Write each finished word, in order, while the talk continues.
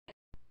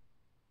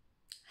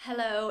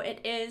Hello,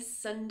 it is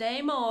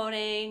Sunday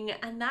morning,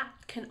 and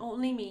that can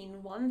only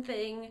mean one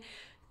thing: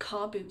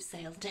 car boot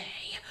sale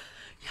day.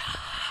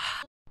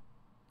 Yeah.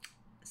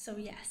 So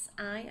yes,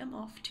 I am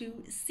off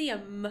to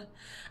Seaham,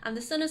 and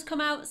the sun has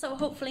come out, so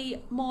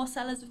hopefully more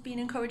sellers have been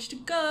encouraged to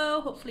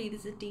go. Hopefully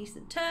there's a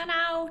decent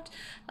turnout.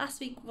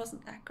 Last week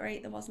wasn't that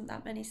great, there wasn't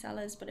that many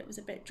sellers, but it was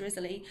a bit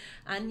drizzly,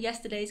 and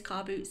yesterday's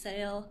car boot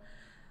sale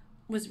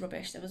was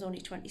rubbish. There was only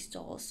 20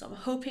 stalls, so I'm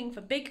hoping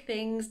for big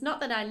things. Not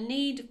that I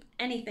need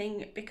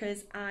anything,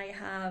 because I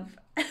have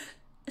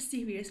a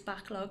serious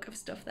backlog of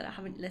stuff that I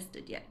haven't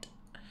listed yet.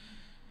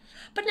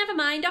 But never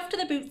mind, off to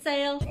the boot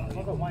sale.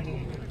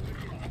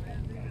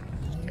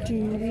 Do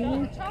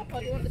you top, or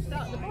do you want to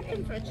start at the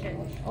bottom for a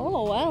change?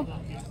 Oh well,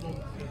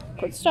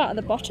 could start at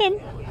the bottom.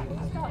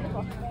 Start at the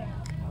bottom.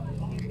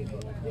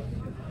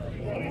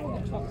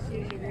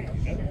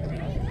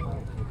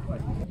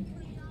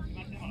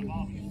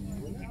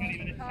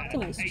 It's a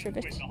nice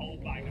trivet.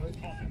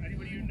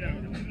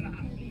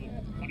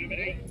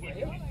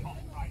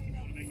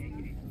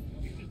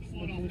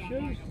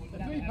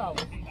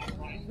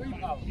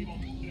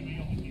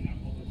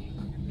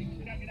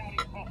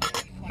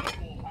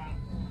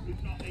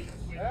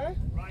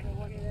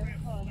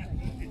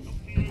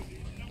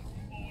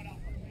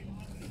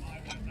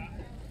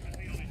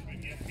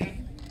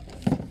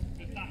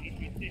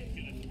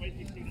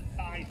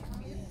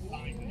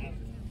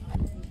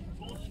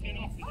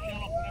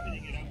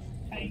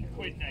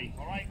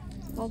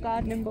 More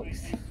gardening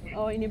books.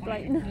 Oh, in your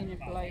Brighton. In your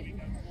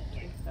Brighton.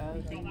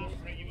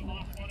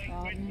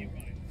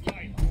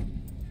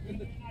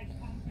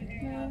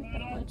 No,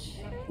 that much.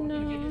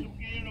 No.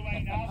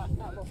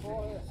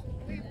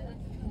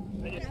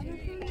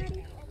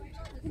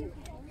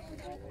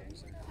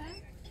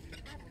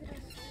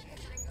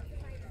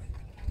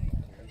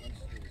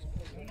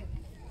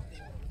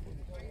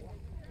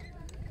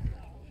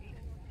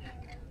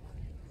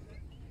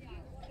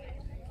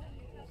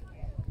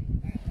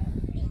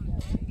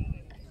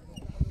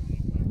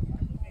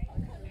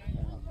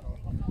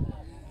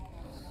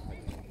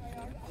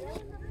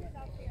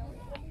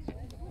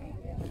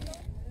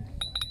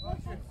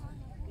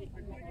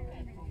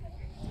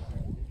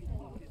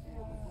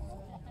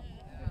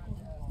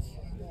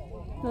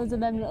 Loads of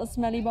them little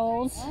smelly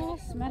balls. Oh,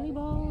 smelly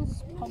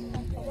balls.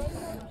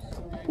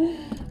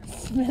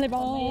 Smelly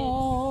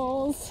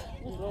balls.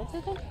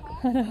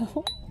 I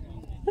know.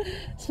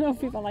 Some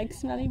people like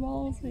smelly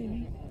balls.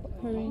 Maybe.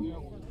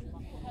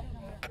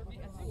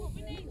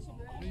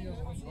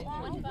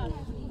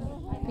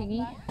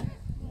 Piggy.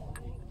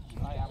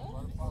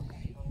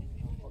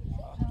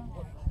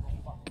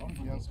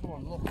 Come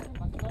on, look.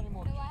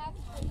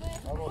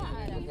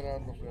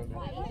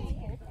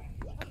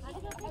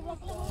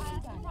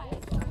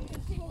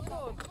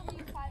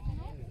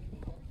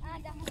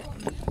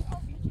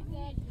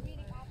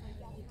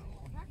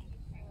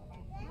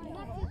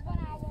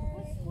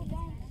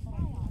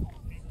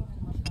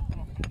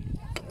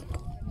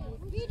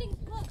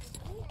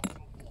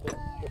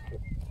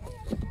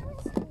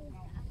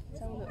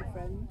 Tell a little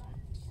friend.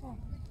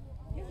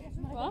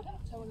 What?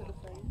 Tell a little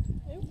friend.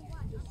 Who?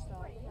 Just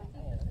start.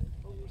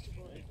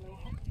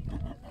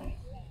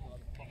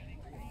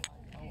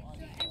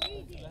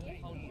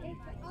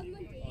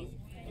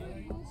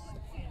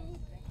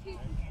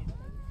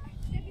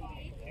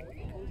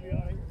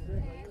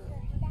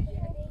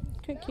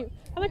 Cute.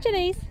 How much are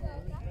these?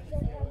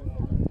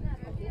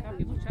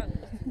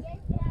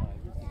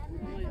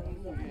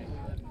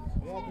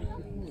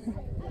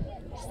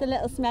 Just the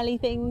little smelly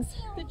things.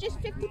 They're just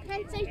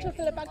 50p each. I'll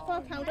fill a bag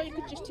for £1, or you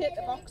could just take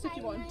the box if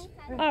you want.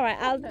 All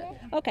right,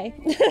 okay.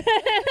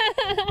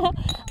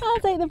 I'll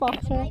take the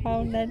box for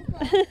 £1 then.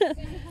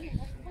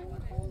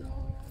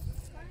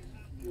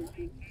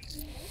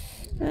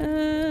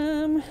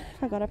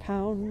 I got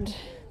 £1.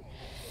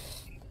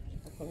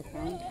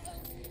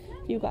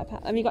 You got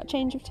 £1. Have you got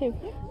change of 2?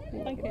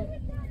 Yeah. Thank you.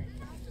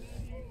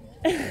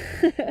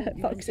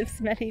 Box of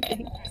smelly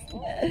things.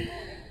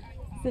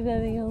 Is there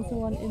anything else I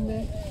want in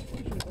there?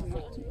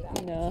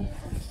 No.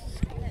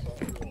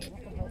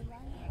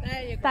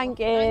 There you go. Thank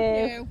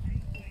you.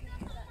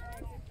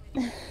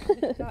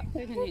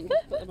 Thank you.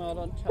 Put them all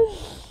on top.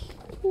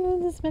 Oh,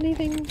 the smelly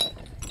things.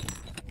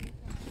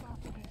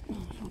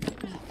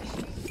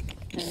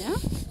 There you are.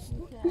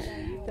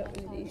 Don't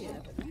really need it.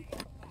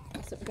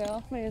 That's up,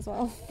 girl. May as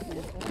well.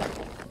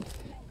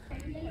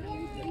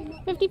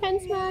 50p,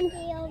 man.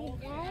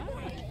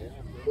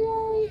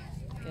 Yay.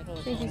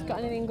 See if he's got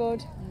anything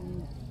good.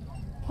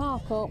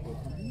 Park up.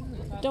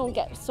 Don't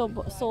get sold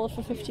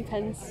for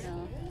 50p.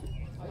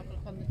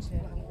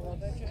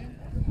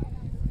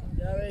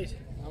 Jared,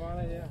 how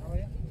are you?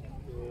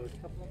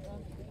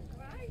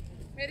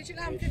 Where did you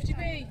land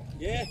 50p?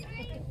 Yeah.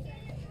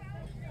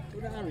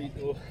 Good Harry,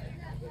 though.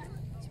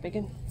 It's a big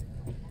one.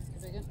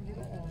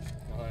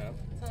 Oh, yeah.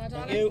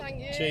 Thank you. Thank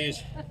you. Cheers.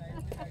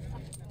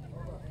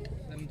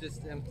 Let me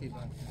just empty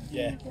that.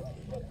 Yeah.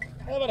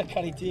 How about a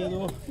curry tea,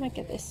 though? Might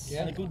get this. Yeah.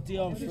 Had a good day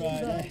on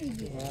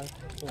Friday. Right.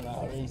 Good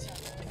Harry's.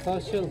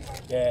 Partial.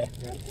 Yeah.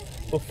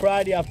 But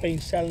Friday I've been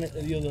selling it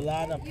to the other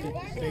lad. I've been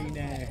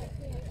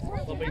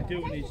what I've been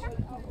doing is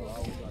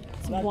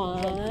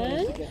One.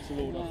 get to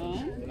load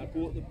off and I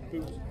go to the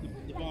boots,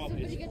 the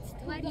barbers,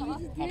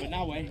 have an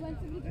hour,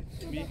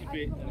 make a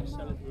bit, and I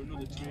sell it to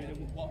another trader.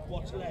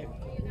 What's left? A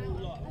whole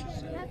lot. I just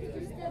sell it.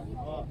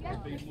 Oh, it's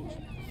been much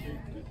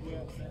good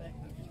work for it.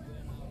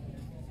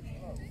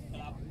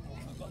 But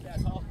I've got there at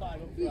 5:30 on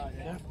Friday. I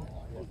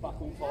was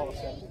back on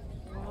 4:07.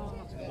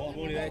 Well, I'm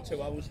only there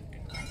 2 hours.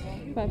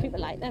 Well, people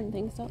like them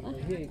things, don't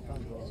they?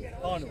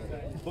 Oh no,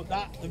 but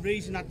the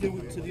reason I do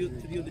it to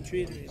the other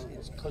trader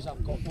is because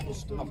I've got the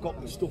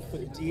stuff for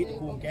the day to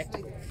go and get.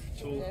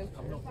 So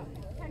I'm not.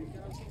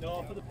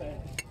 No, for the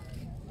pen.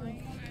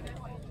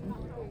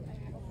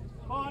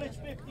 Come on, it's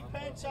 50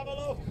 pence. Have a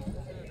look.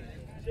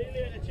 See you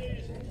later.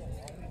 Cheers.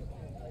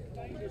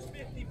 It's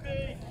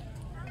 50p.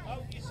 How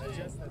do you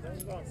see it?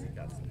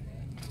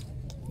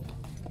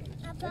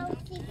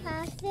 About the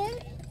castle,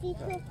 the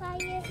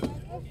fire.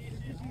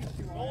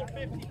 All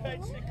 50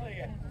 pence to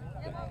clear.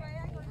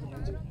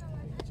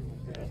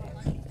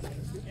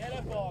 Get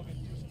a bargain.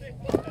 Just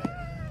 50 pence.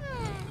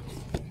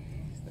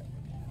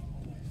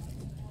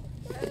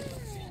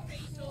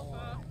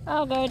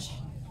 Oh, good. Is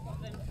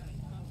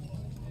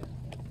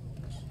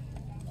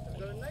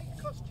there a night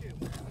costume?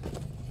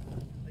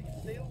 Like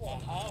a steel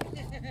one?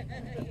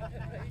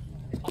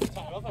 I'm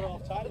tired of it all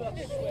time, but I'm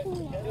just sweating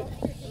together.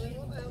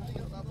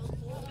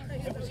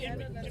 It was in,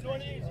 do you know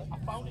what it is? I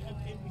found it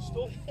in my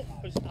stuff,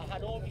 because I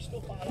had all my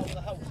stuff all over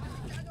the house,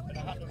 and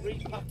I had to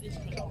repack this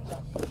because I was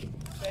at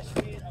best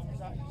mate, I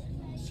was at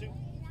suit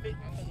fit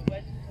for the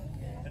wedding,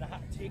 and I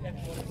had to take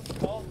everyone in the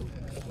car,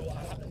 so I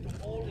had to do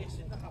all this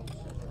in the house,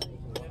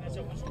 and as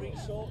I was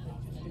resorting,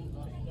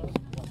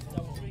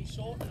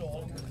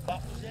 all,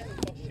 that was it, the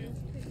costume,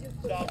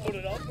 so I put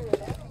it on for a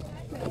while.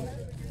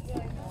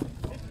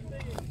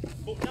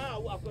 But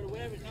now I've got to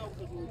wear it now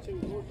because we were too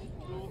good.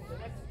 So the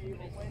next game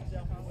on Wednesday I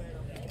can't wear it.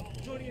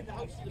 It's only in the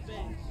house for the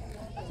beds.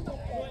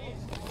 What it is?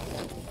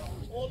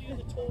 All the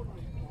other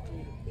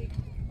tournaments,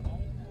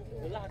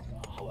 the lads,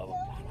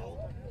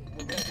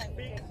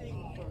 big thing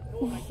for no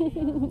A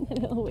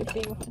little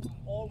whippy one.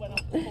 all went up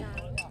the pub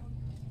like that.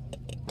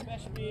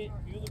 Best mate,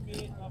 the other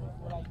mate,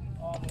 were like,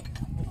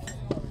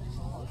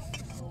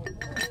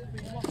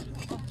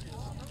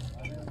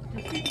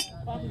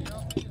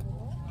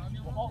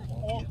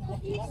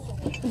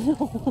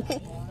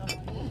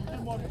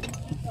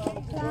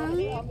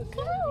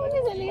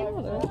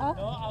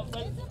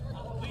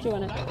 Do you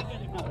want it?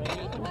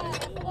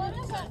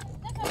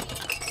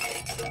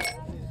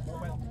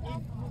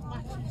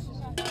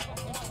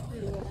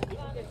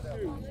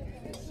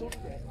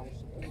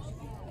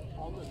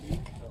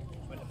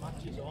 when the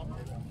match is on.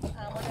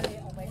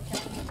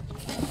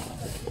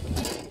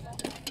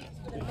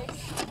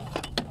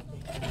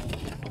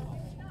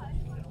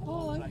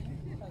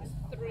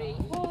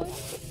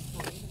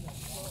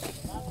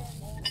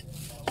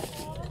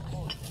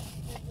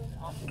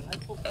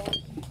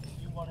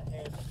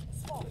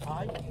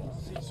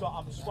 So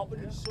I'm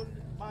swapping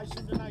my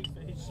Sunday night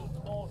for his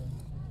Sunday morning.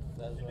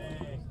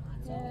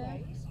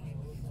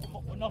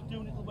 But we're not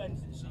doing it till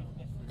Wednesday this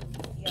evening.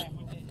 Yeah,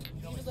 we did.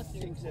 You know, it's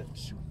things that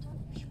shoot.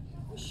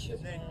 And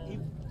then if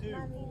we do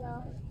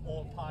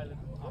all pilot,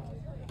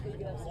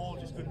 we're all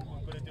just going to do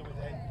it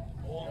then.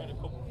 We're all going to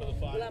come for the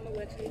final.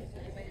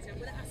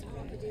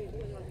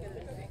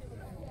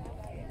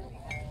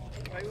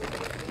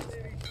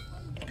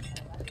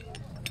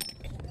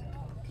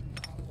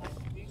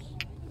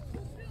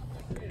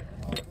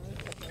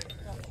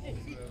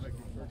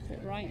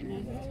 Right now.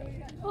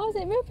 Oh, is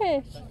it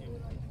Rupert?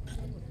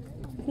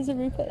 There's a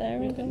Rupert there.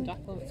 Rupert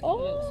Duckle. It's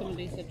got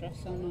somebody's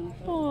address on there.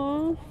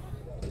 Aww.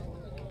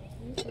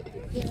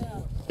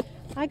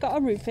 I got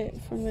a Rupert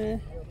from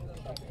a...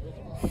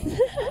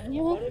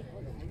 You want?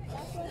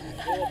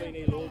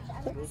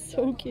 That's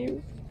so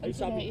cute.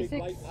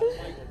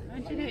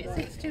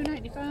 1986,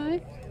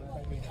 £2.95.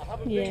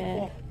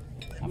 Yeah.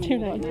 How many have you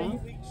got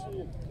now?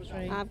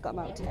 £2.95. I've got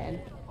about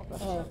 10.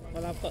 Oh,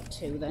 well, I've got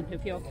 2 then.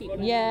 If you're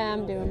keeping Yeah,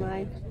 I'm doing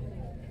mine.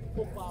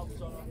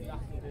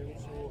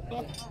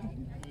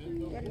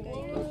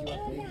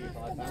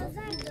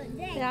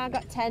 Yeah, I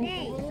got 10.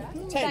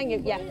 Thank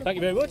you. Yeah. Thank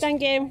you very much.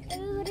 Thank you.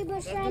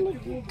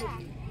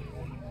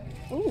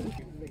 Ooh.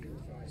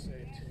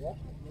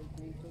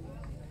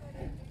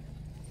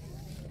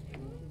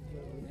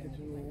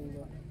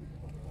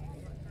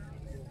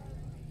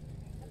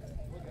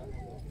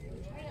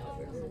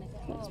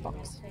 Next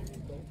box.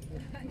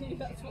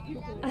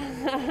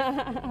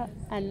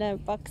 I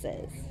love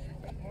boxes.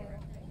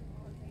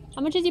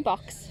 How much is your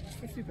box?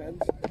 50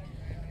 pence.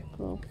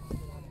 Cool.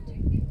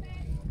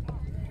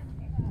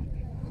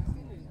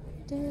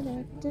 I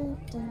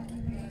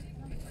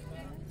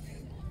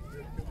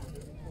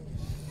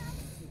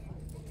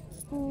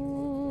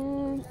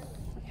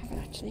haven't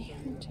actually.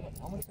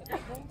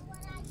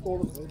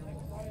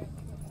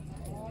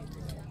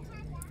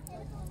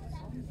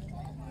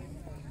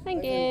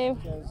 Thank you.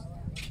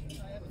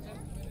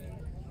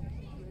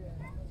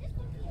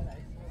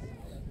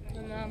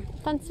 And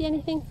Fancy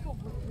anything?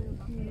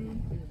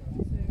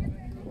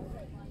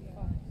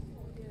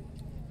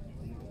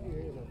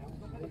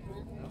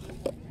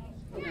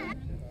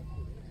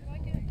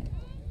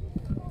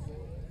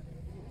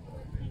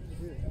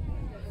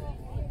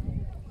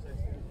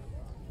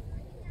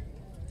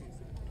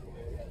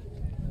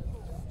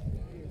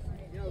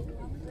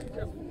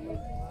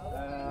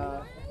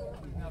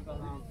 We have that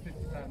around 50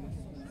 pence.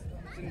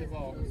 It's in the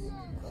box.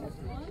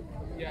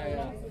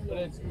 Yeah, but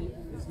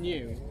it's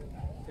new.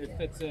 It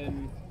fits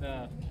in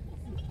there.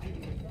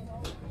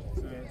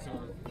 So it's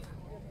on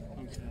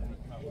function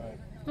that way.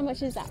 How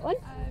much is that one?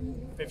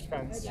 50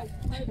 pence.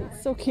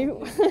 It's so cute.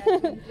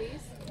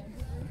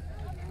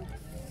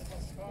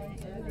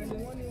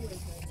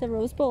 It's a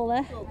rose bowl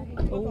there.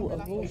 Oh, a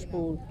rose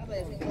bowl.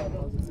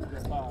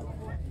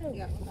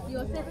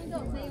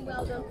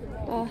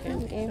 Oh,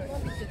 thank you.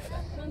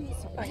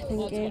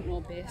 Thank you. No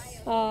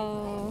base.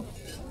 Oh.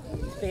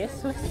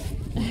 Baseless.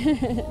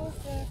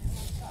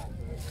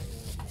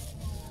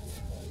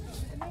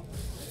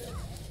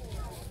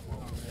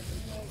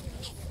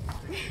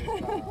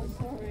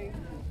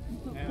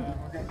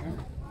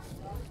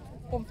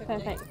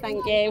 Perfect,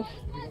 thank you.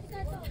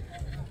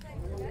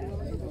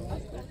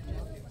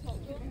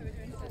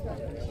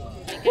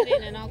 Get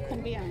in and I'll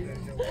come behind.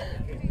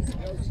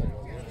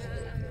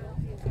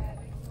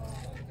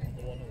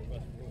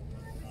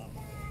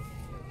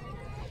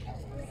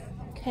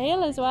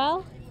 Kale as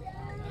well.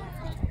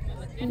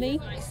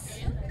 Leeks.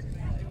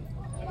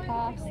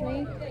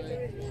 Parsley.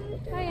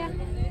 Oh yeah.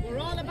 We're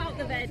all about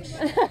the veg.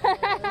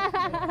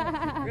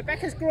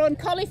 Rebecca's growing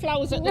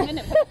cauliflowers at the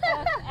minute for the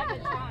first ever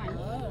time.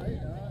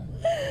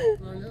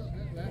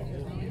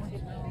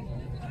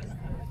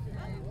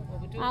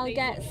 I'll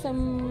get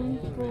some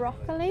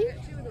broccoli.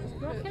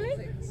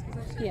 Broccoli?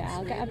 Yeah,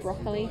 I'll get a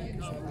broccoli.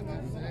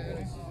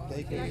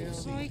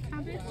 Soy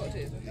cabbage.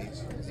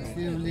 A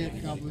few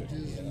late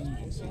cabbages and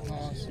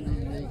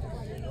parsley,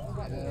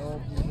 like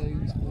aubergine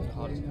beans,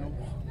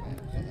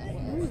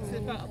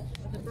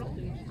 The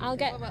broccoli. I'll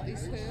get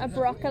a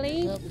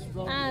broccoli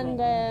and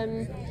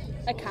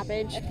a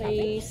cabbage,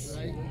 please.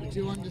 right? Do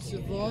you want the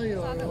Savoy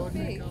or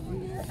ordinary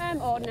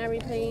cabbage? Ordinary,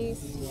 please.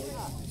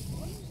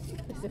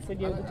 Is this a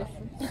new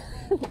difference?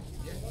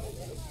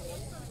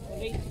 We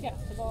need to get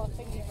the more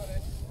thingy.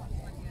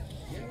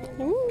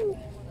 Ooh.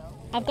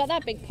 I've got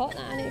that big pot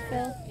that I need to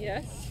fill.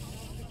 Yes.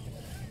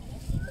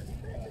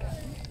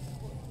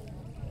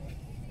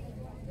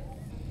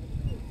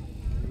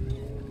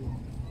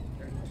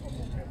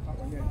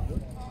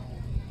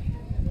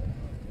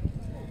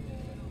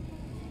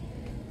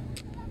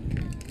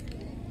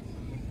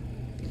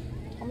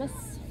 Thomas.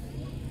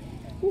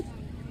 Ooh.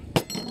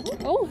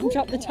 Oh,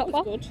 dropped the top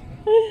off. Good.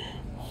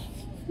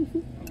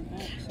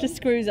 Just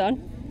screws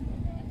on.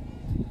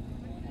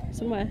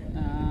 Somewhere.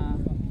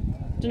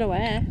 Don't know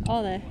where.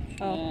 Oh, there.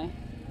 Oh. Yeah.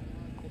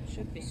 It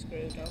should be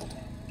screwed on.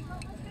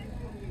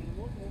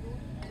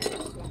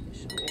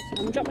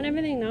 I'm dropping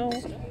everything now.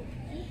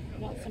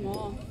 Not some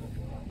more.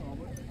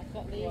 I've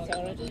got these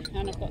already,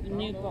 and I've got the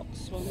new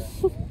box ones.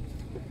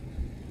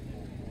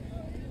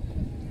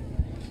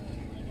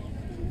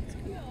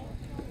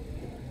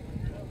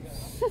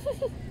 Is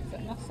it a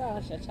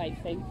massager type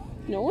thing?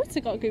 No, it's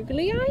got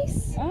googly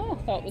eyes. Oh, I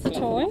thought it was A like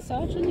toy. a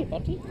massage on your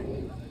body.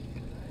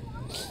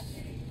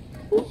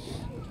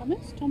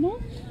 Tomo?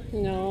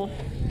 No.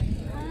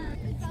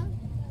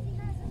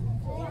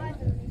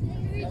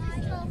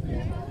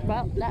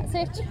 Well, that's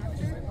it.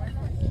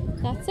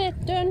 That's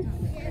it, done.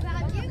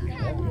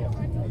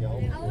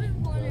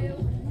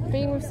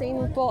 Being we've seen,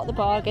 we've bought the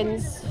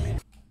bargains.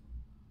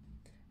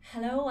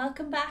 Hello,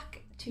 welcome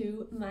back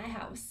to my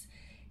house.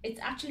 It's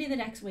actually the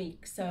next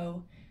week,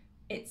 so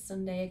it's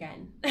Sunday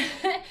again.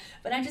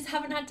 But I just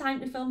haven't had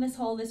time to film this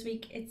haul this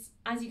week. It's,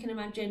 as you can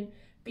imagine,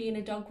 being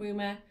a dog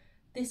groomer,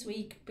 this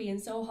week being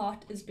so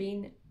hot has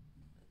been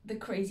the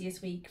craziest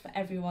week for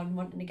everyone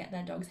wanting to get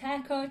their dog's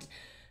haircut.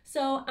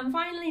 So I'm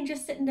finally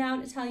just sitting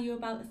down to tell you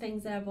about the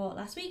things that I bought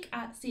last week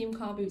at CM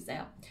Car Boot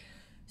Sale.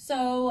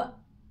 So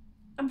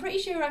I'm pretty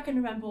sure I can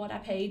remember what I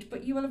paid,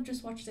 but you will have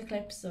just watched the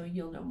clip, so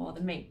you'll know more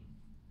than me.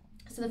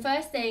 So the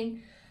first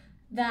thing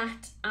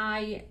that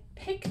I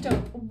picked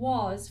up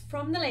was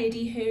from the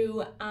lady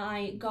who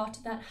I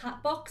got that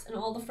hat box and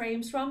all the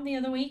frames from the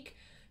other week,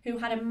 who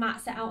had a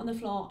mat set out on the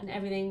floor and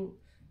everything.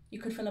 You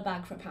could fill a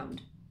bag for £1.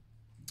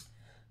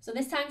 So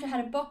this time she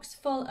had a box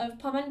full of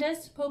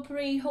pomanders,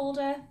 potpourri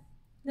holder,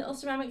 little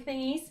ceramic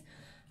thingies,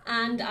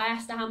 and I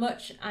asked her how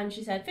much and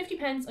she said 50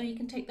 pence, or you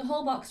can take the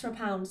whole box for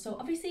 £1. So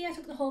obviously I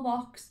took the whole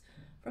box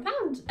for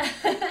 £1.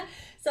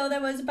 So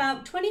there was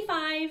about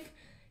 25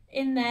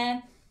 in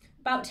there.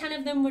 About 10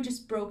 of them were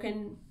just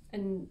broken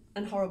and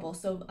horrible,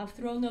 so I've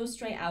thrown those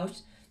straight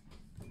out.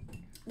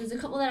 There's a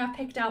couple that I've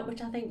picked out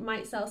which I think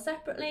might sell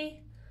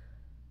separately,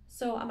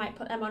 so I might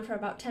put them on for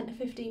about £10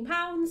 to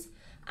 £15.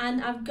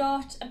 And I've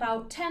got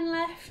about 10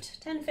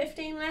 to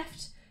 15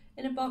 left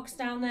in a box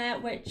down there,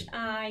 which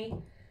I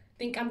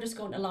think I'm just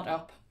going to lot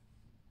up.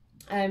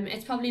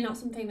 It's probably not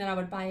something that I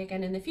would buy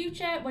again in the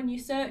future. When you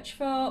search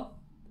for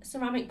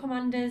ceramic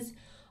pomanders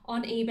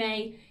on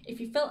eBay. If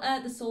you filter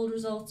the sold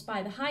results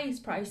by the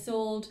highest price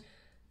sold,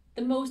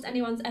 the most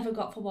anyone's ever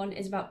got for one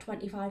is about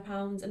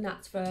 £25, and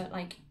that's for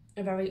like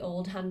a very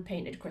old hand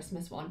painted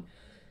Christmas one.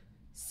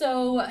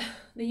 So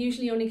they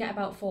usually only get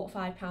about £4 or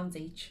 £5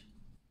 each.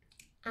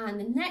 And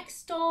the next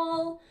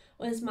stall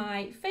was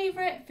my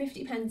favourite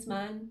 50p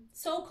man,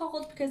 so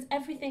called because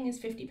everything is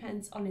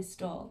 50p on his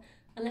stall,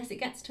 unless it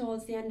gets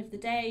towards the end of the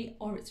day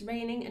or it's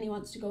raining and he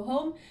wants to go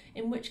home,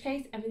 in which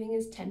case everything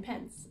is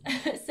 10p.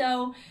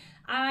 So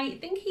I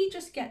think he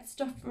just gets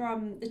stuff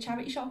from the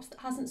charity shops that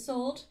hasn't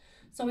sold,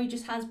 so he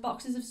just has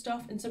boxes of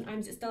stuff, and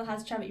sometimes it still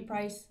has charity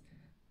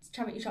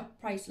shop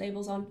price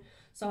labels on.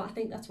 So I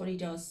think that's what he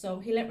does. So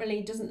he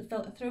literally doesn't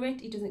filter through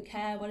it, he doesn't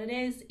care what it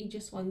is, he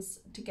just wants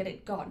to get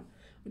it gone,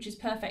 which is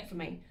perfect for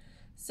me.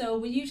 So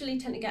we usually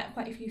tend to get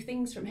quite a few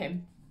things from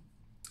him.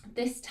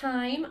 This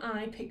time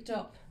I picked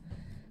up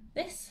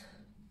this.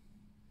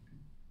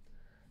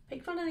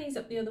 Picked one of these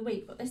up the other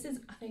week, but this is,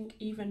 I think,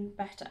 even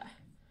better.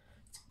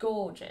 It's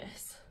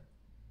gorgeous.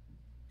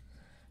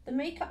 The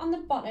maker on the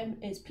bottom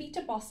is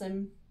Peter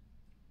Bossum,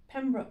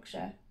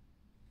 Pembrokeshire.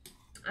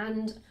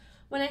 And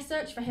when I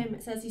searched for him,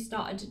 it says he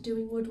started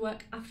doing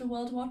woodwork after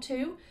World War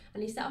II,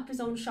 and he set up his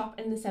own shop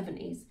in the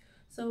 70s.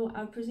 So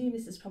I would presume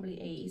this is probably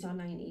 80s or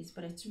 90s,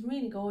 but it's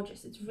really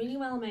gorgeous. It's really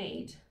well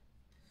made.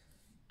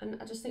 And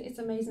I just think it's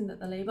amazing that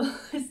the label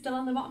is still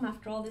on the bottom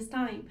after all this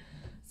time.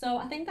 So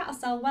I think that'll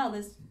sell well.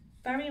 There's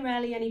very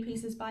rarely any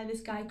pieces by this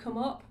guy come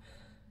up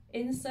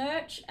in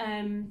search.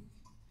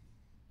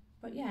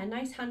 But yeah, a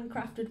nice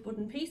handcrafted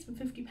wooden piece for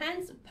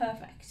 50p,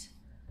 perfect.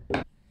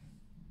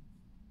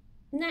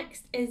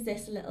 Next is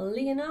this little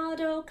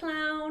Leonardo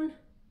clown.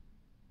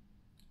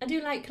 I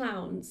do like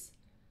clowns.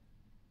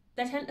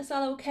 They tend to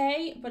sell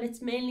okay, but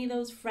it's mainly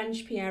those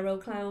French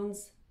Pierrot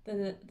clowns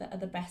that are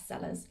the best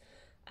sellers.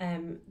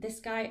 This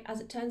guy,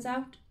 as it turns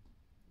out,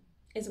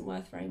 isn't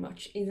worth very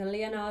much. He's a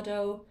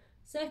Leonardo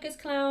circus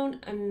clown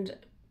and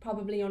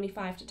probably only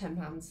 £5 to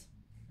 £10.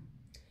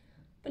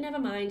 But never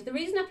mind. The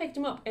reason I picked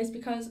him up is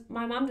because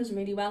my mum does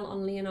really well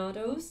on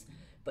Leonardos,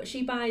 but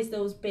she buys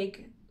those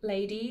big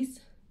ladies.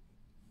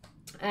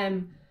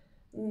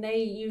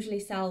 They usually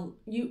sell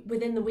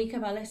within the week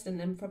of our listing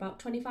them for about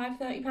 £25,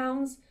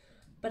 £30,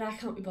 but I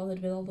can't be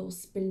bothered with all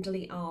those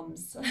spindly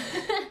arms.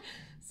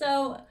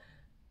 So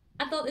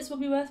I thought this would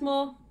be worth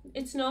more.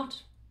 It's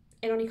not.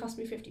 It only cost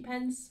me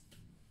 50p.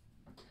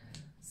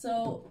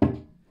 So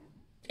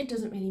it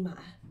doesn't really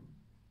matter.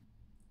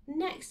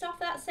 Next off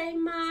that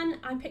same man,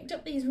 I picked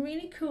up these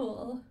really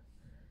cool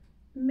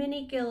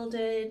mini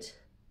gilded,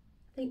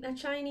 I think they're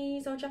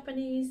Chinese or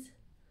Japanese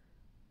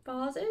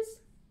vases.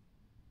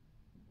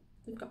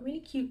 They've got really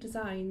cute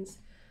designs.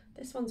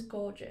 This one's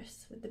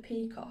gorgeous with the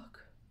peacock.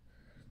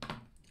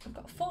 I've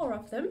got 4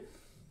 of them.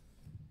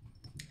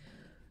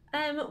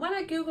 When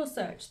I Google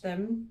searched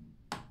them,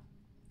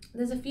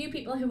 there's a few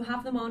people who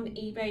have them on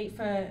eBay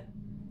for,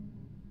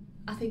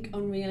 I think,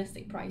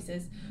 unrealistic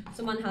prices.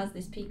 Someone has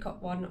this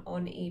peacock one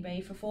on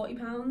eBay for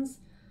 £40.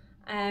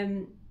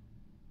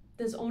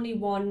 There's only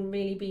one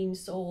really being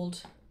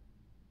sold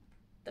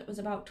that was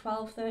about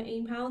 £12,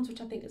 £13, which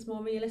I think is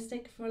more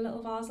realistic for a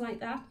little vase like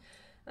that.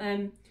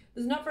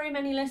 There's not very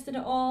many listed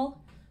at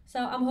all, so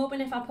I'm hoping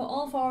if I put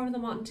all 4 of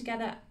them on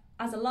together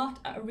as a lot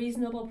at a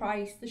reasonable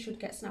price, they should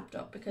get snapped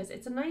up, because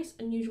it's a nice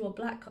unusual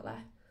black colour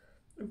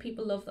and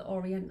people love the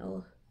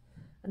oriental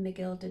and the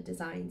gilded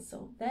designs,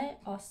 so they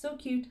are so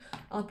cute.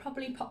 I'll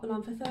probably pop them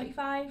on for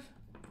 35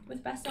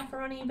 with best offer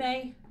on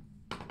eBay,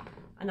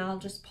 and I'll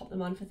just pop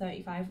them on for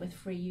 35 with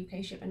free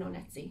UK shipping on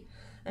Etsy.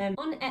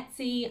 On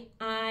Etsy,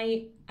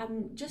 I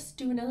am just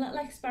doing a little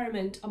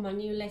experiment on my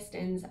new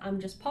listings.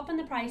 I'm just popping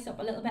the price up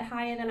a little bit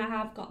higher than I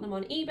have got them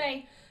on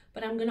eBay,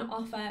 but I'm going to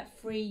offer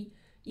free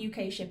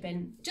UK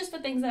shipping just for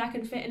things that I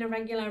can fit in a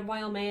regular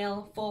Royal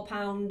Mail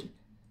 £4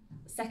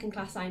 second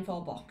class signed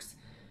for box.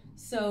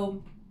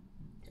 So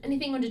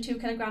anything under 2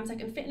 kilograms I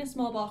can fit in a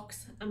small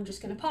box. I'm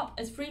just going to pop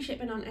as free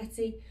shipping on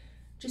Etsy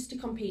just to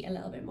compete a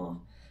little bit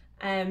more.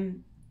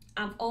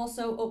 I've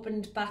also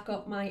opened back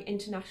up my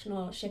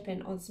international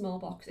shipping on small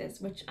boxes,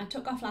 which I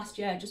took off last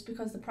year just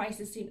because the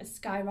prices seemed to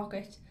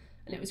skyrocket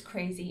and it was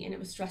crazy and it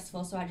was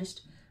stressful, so I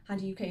just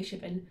had UK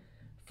shipping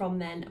from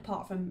then,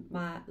 apart from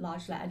my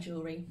large letter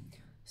jewellery.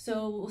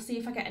 So we'll see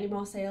if I get any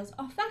more sales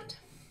off that.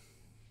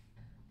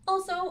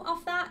 Also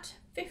off that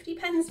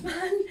 50p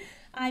man,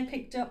 I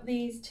picked up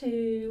these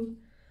 2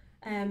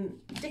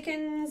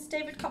 Dickens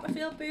David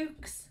Copperfield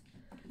books.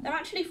 They're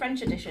actually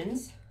French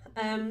editions.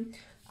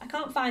 I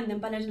can't find them,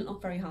 but I didn't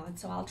look very hard,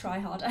 so I'll try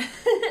harder.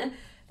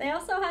 They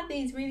also had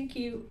these really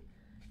cute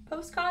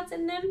postcards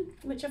in them,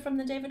 which are from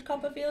the David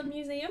Copperfield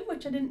Museum,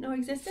 which I didn't know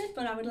existed,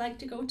 but I would like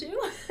to go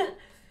to.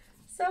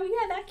 So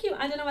yeah, they're cute.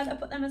 I don't know whether to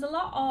put them as a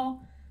lot,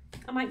 or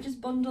I might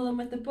just bundle them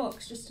with the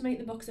books just to make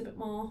the books a bit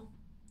more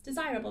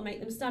desirable,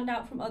 make them stand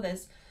out from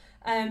others.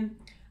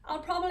 I'll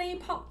probably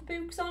pop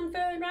the books on for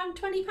around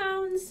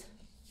 £20.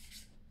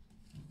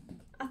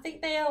 I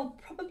think they'll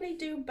probably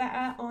do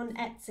better on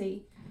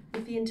Etsy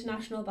with the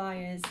international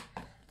buyers,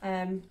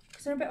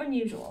 because they're a bit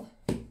unusual.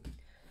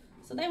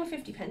 So they were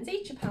 50p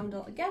each, £1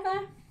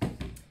 altogether.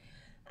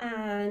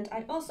 And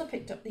I also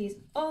picked up these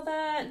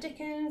other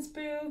Dickens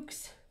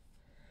books,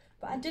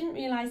 but I didn't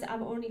realise that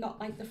I've only got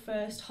like the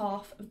first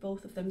half of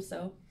both of them.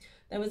 So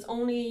there was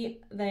only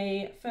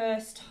the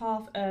first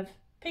half of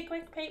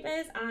Pickwick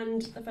Papers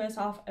and the first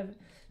half of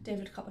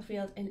David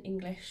Copperfield in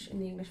English, in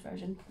the English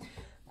version.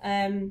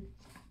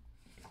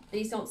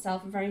 These don't sell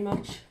for very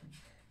much.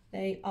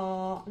 They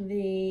are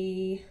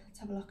the, let's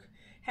have a look,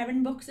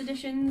 Heron Books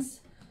editions.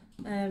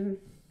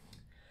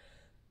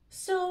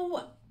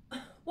 So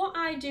what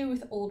I do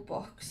with old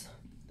books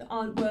that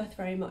aren't worth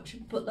very much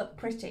but look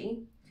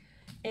pretty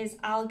is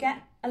I'll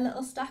get a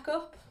little stack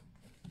up,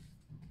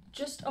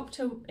 just up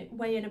to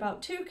weighing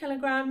about 2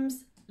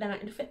 kilograms, then I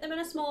can fit them in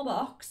a small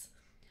box.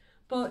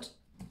 But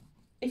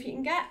if you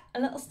can get a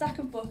little stack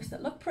of books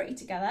that look pretty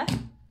together,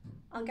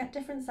 I'll get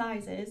different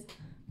sizes,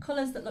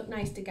 colours that look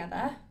nice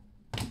together.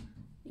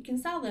 You can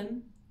sell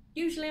them,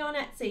 usually on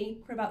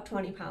Etsy, for about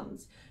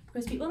 £20,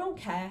 because people don't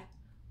care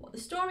what the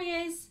story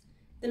is,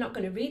 they're not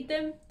going to read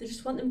them, they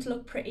just want them to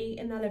look pretty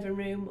in their living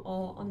room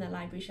or on their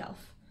library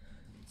shelf.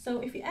 So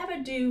if you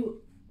ever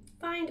do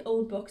find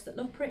old books that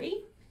look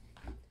pretty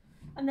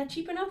and they're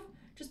cheap enough,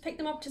 just pick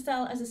them up to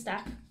sell as a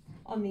stack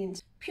on the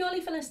internet. Purely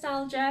for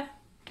nostalgia,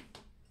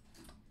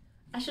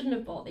 I shouldn't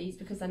have bought these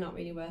because they're not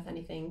really worth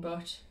anything,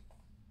 but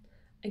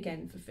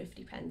again, for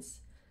 50p,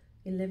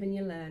 you live and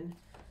you learn.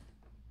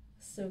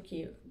 So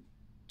cute.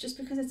 Just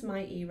because it's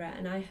my era,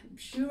 and I'm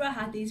sure I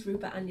had these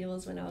Rupert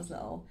Annuals when I was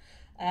little.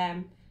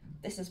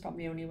 This is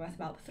probably only worth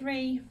about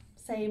 3,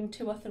 same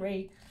 2 or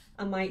 3.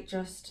 I might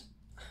just,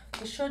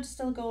 they should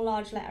still go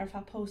large letter if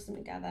I post them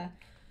together.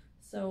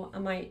 So I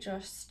might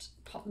just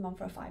pop them on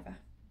for a £5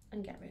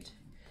 and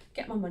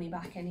get my money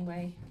back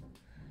anyway.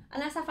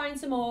 Unless I find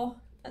some more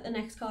at the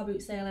next car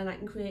boot sale and I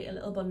can create a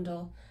little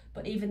bundle.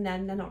 But even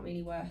then, they're not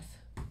really worth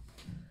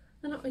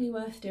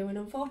doing,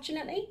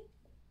 unfortunately.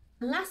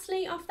 And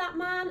lastly, off that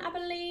man, I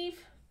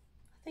believe,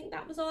 I think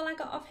that was all I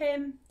got of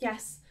him.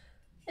 Yes,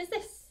 is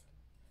this.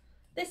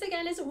 This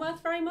again isn't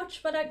worth very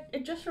much, but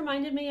it just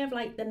reminded me of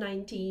like the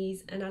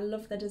 90s, and I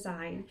love the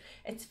design.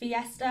 It's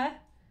Fiesta.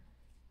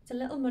 It's a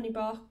little money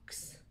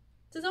box.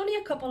 There's only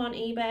a couple on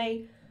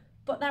eBay,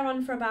 but they're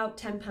on for about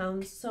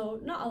 £10, so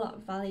not a lot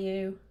of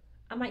value.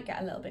 I might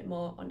get a little bit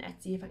more on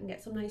Etsy if I can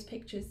get some nice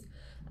pictures.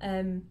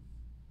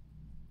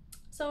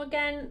 So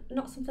again,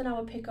 not something I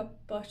would pick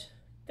up, but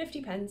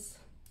 50p.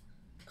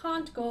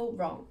 Can't go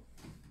wrong.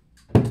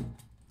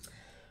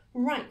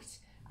 Right,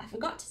 I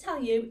forgot to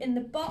tell you, in the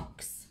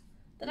box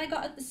that I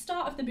got at the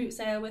start of the boot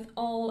sale with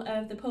all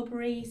of the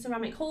potpourri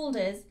ceramic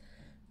holders,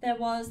 there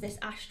was this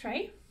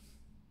ashtray,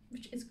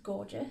 which is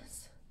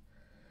gorgeous.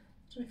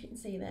 I don't know if you can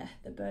see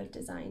the bird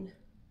design.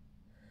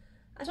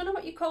 I don't know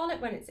what you call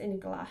it when it's in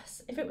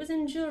glass. If it was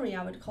in jewellery,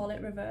 I would call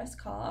it reverse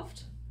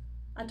carved.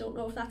 I don't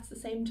know if that's the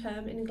same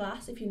term in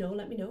glass. If you know,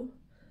 let me know.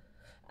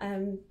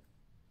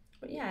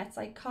 But yeah, it's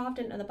like carved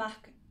into the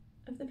back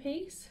of the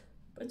piece,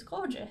 but it's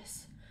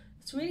gorgeous.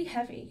 It's really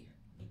heavy.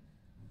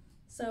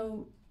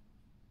 So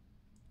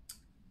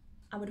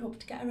I would hope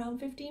to get around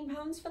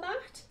 £15 for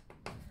that.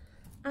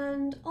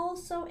 And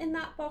also in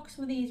that box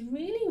were these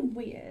really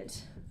weird.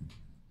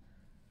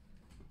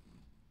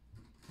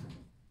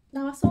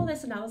 Now I saw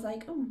this and I was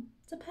like, oh,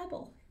 it's a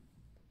pebble.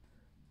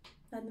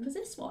 Then there was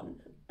this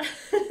one.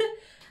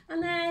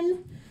 And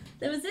then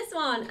there was this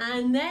one.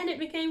 And then it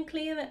became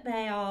clear that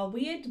they are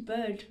weird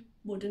bird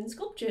wooden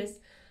sculptures.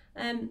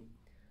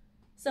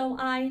 So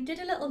I did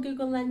a little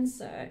Google Lens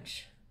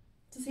search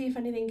to see if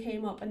anything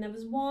came up, and there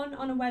was one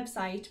on a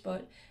website,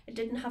 but it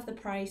didn't have the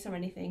price or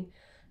anything.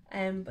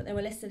 But they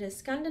were listed as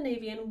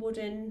Scandinavian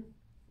wooden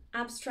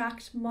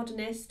abstract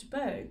modernist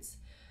birds,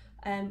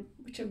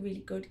 which are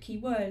really good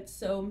keywords.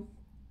 So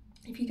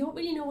if you don't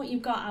really know what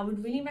you've got, I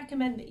would really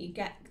recommend that you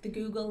get the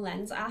Google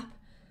Lens app.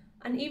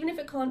 And even if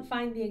it can't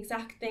find the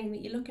exact thing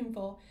that you're looking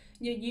for,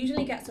 you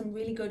usually get some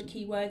really good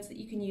keywords that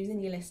you can use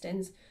in your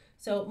listings.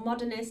 So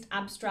modernist,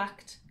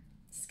 abstract,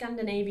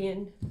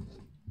 Scandinavian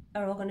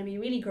are all going to be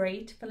really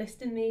great for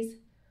listing these.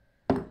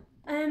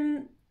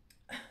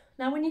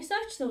 Now when you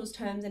search those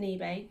terms on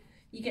eBay,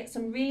 you get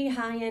some really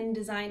high-end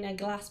designer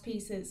glass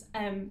pieces,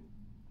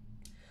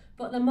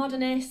 but the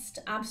modernist,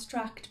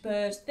 abstract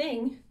bird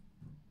thing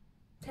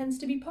tends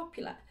to be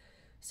popular.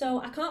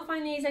 So I can't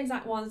find these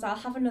exact ones, I'll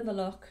have another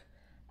look.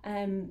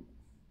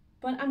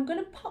 But I'm going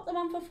to pop them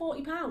on for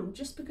 £40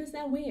 just because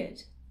they're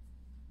weird.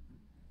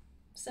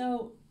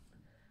 So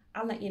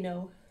I'll let you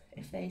know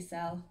if they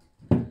sell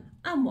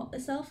and what they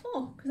sell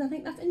for, because I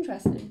think that's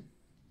interesting.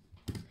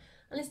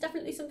 And it's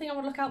definitely something I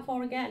would look out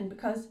for again,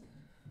 because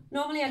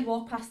normally I'd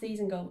walk past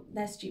these and go,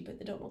 they're stupid,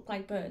 they don't look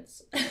like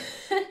birds.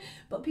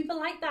 But people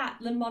like that,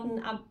 the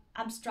modern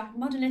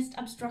modernist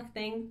abstract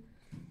thing.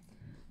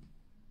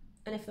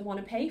 And if they want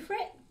to pay for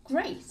it,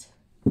 great.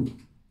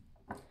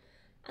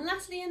 And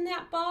lastly in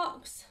that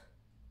box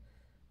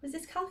was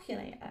this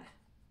calculator.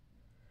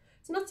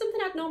 It's not something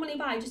I'd normally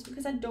buy just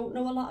because I don't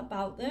know a lot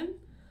about them.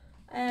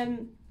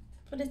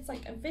 But it's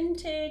like a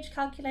vintage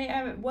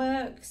calculator, it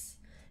works.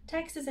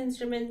 Texas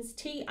Instruments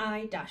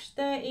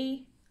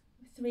TI-30,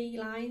 3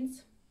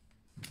 lines.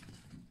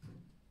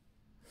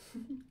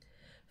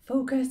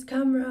 Focus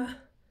camera.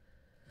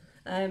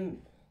 But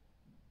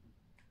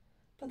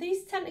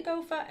these tend to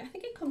go for, I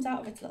think it comes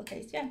out of its little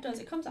case. Yeah, it does,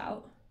 it comes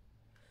out.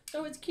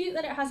 So it's cute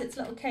that it has its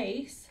little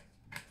case.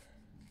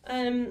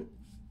 I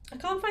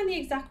can't find the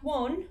exact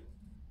one,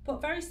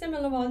 but very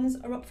similar ones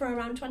are up for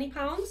around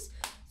 £20.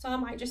 So I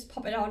might just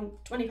pop it on,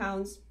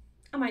 £20.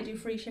 I might do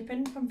free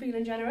shipping if I'm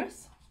feeling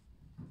generous.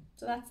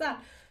 So that's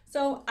that.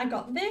 So I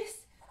got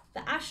this,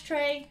 the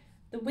ashtray,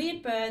 the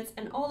weird birds,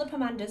 and all the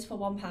pomanders for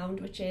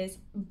 £1, which is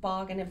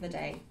bargain of the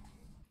day.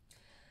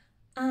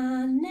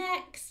 And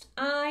next,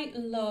 I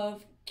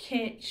love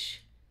kitsch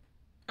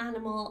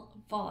animal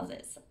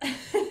vases.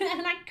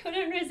 And I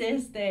couldn't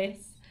resist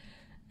this.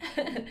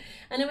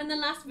 I know in the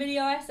last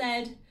video I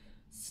said,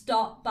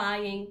 stop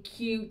buying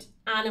cute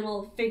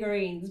animal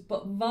figurines,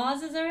 but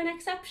vases are an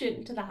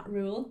exception to that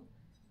rule,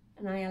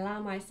 and I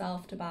allow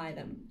myself to buy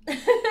them.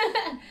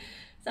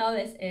 So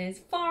this is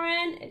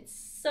foreign, it's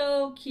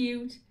so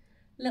cute,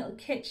 little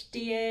kitsch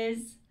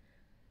deers.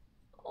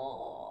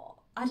 Oh,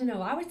 I don't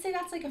know, I would say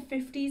that's like a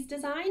 50s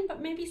design,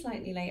 but maybe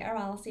slightly later.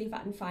 I'll see if I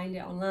can find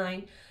it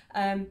online.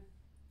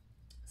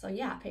 So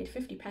yeah, I paid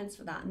 50p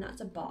for that, and that's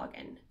a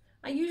bargain.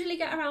 I usually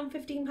get around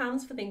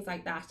 £15 for things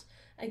like that.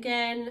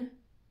 Again,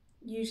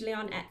 usually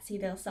on Etsy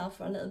they'll sell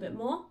for a little bit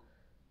more,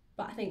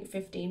 but I think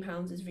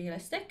 £15 is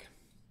realistic.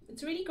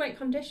 It's really great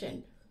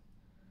condition.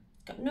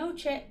 It's got no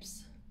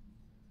chips.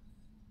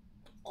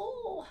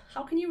 Oh,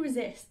 how can you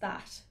resist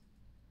that?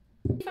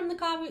 From the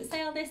car boot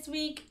sale this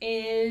week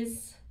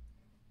is,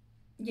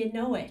 you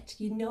know it,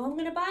 you know I'm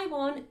gonna buy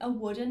one, a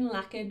wooden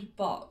lacquered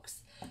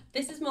box.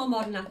 This is more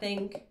modern, I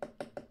think.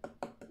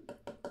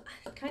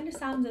 It kind of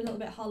sounds a little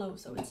bit hollow,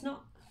 so it's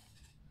not,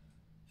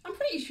 I'm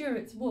pretty sure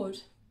it's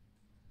wood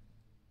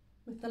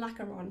with the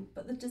lacquer on,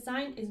 but the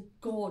design is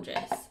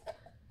gorgeous.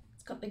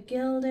 It's got the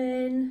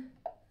gilding,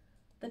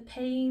 the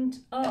paint,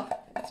 oh,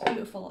 it's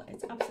beautiful,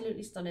 it's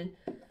absolutely stunning.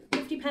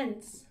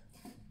 50p,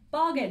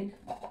 bargain.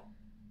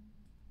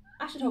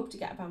 I should hope to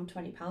get around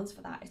 £20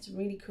 for that. It's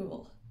really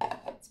cool,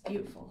 it's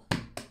beautiful.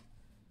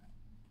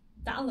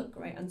 That'll look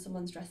great on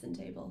someone's dressing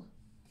table.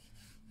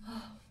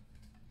 Oh,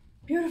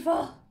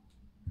 beautiful.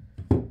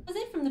 That was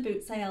it from the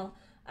boot sale.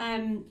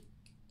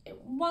 It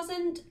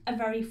wasn't a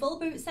very full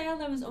boot sale.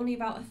 There was only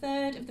about a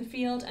third of the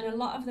field, and a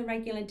lot of the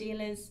regular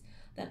dealers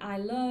that I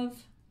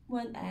love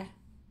weren't there.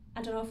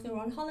 I don't know if they were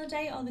on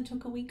holiday or they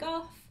took a week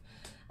off.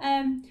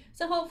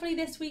 So hopefully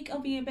this week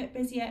I'll be a bit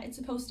busier. It's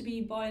supposed to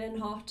be boiling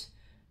hot,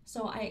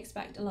 so I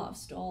expect a lot of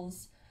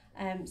stalls.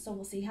 So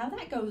we'll see how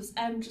that goes.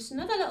 Just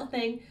another little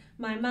thing,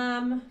 my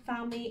mum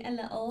found me a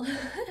little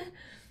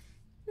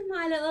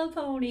My Little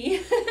Pony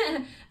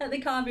at the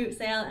car boot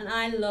sale, and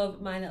I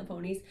love My Little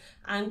Ponies.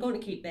 I'm going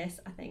to keep this,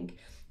 I think.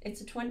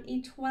 It's a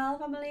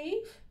 2012, I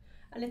believe,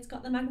 and it's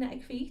got the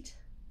magnetic feet.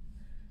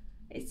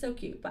 It's so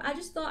cute. But I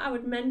just thought I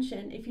would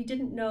mention, if you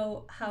didn't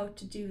know how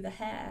to do the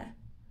hair,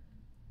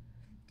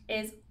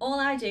 is all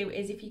I do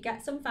is, if you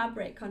get some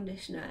fabric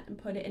conditioner and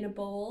put it in a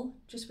bowl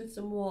just with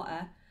some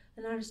water,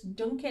 then I just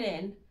dunk it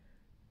in.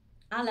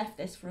 I left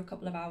this for a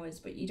couple of hours,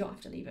 but you don't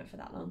have to leave it for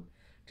that long.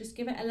 Just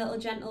give it a little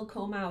gentle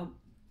comb out.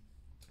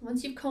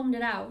 Once you've combed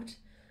it out,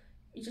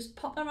 you just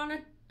pop them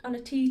on a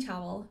tea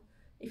towel.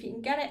 If you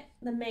can get it,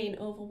 the mane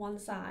over one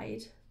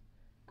side,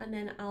 and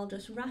then I'll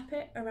just wrap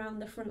it around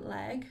the front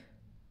leg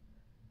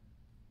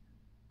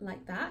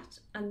like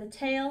that, and the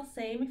tail,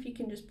 same. If you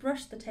can just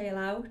brush the tail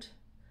out,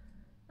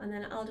 and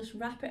then I'll just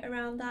wrap it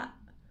around that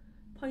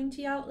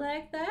pointy out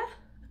leg there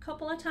a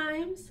couple of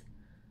times,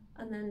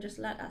 and then just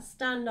let that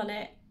stand on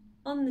it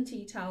on the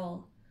tea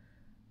towel,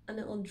 and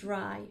it'll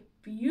dry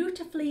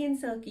beautifully and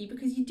silky,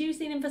 because you do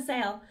see them for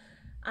sale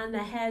and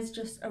their hair's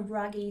just a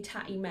raggy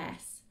tatty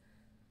mess,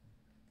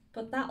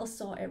 but that'll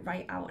sort it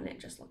right out, and it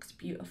just looks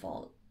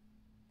beautiful,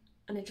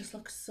 and it just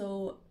looks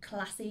so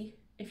classy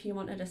if you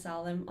wanted to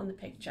sell them on the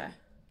picture.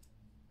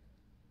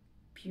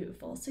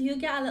 Beautiful. So you'll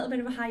get a little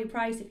bit of a higher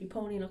price if your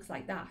pony looks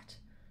like that,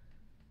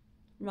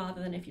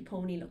 rather than if your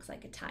pony looks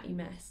like a tatty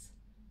mess.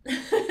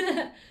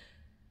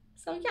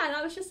 So yeah,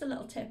 that was just a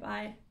little tip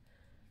I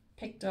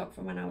picked up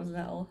from when I was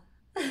little.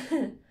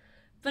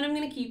 But I'm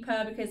going to keep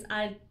her because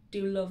I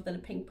do love the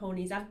pink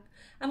ponies. I've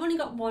only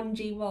got one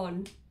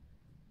G1,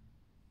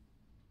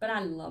 but I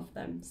love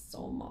them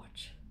so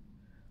much.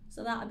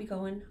 So that'll be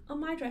going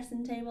on my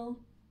dressing table.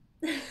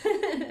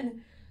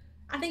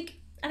 I think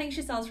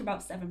she sells for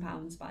about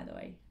 £7, by the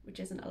way,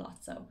 which isn't a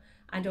lot, so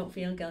I don't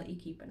feel guilty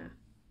keeping her.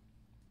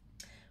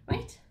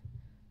 Right,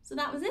 so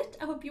that was it.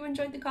 I hope you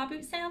enjoyed the car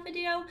boot sale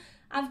video.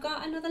 I've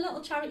got another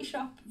little charity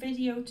shop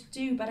video to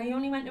do, but I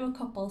only went to a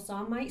couple, so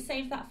I might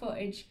save that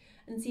footage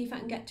and see if I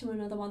can get to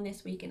another one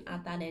this week and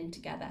add that in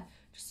together,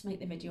 just to make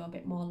the video a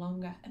bit more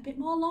longer. A bit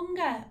more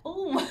longer,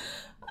 oh!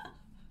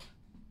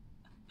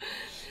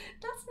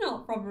 That's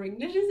not proper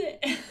English, is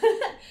it?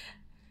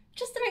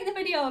 just to make the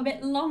video a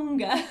bit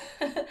longer.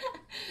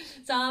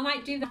 So I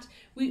might do that.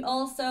 We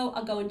also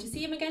are going to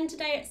see him again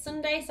today. It's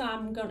Sunday, so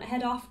I'm going to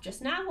head off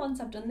just now once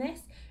I've done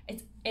this.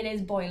 It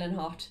is boiling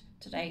hot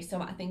today,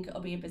 so I think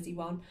it'll be a busy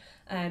one.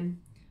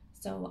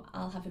 So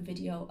I'll have a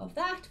video of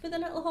that with a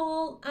little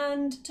haul,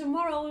 and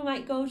tomorrow we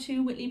might go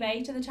to Whitley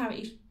Bay to the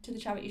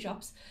charity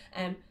shops.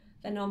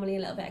 They're normally a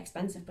little bit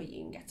expensive, but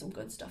you can get some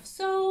good stuff.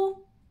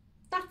 So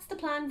that's the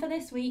plan for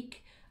this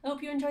week. I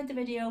hope you enjoyed the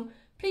video.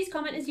 Please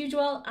comment as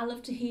usual. I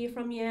love to hear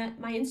from you.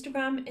 My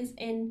Instagram is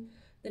in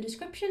the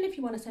description if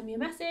you want to send me a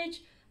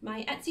message.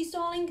 My Etsy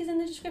store link is in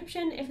the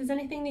description. If there's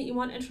anything that you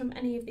wanted from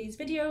any of these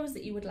videos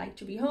that you would like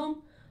to be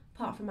home,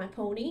 apart from my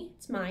pony,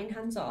 it's mine,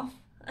 hands off.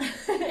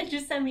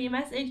 Just send me a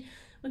message.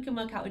 We can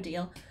work out a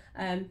deal.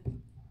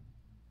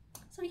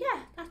 So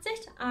yeah, that's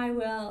it. I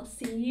will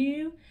see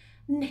you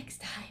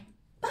next time.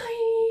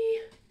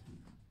 Bye.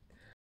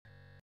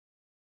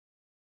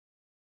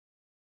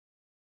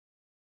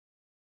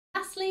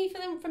 Lastly,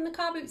 from the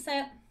car boot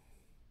sale.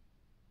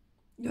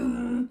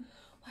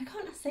 Why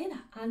can't I say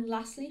that? And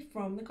lastly,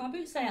 from the car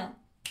boot sale.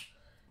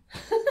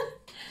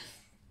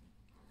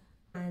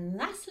 And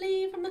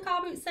lastly, from the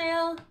car boot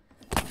sale.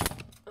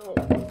 Oh,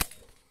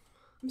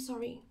 I'm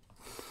sorry.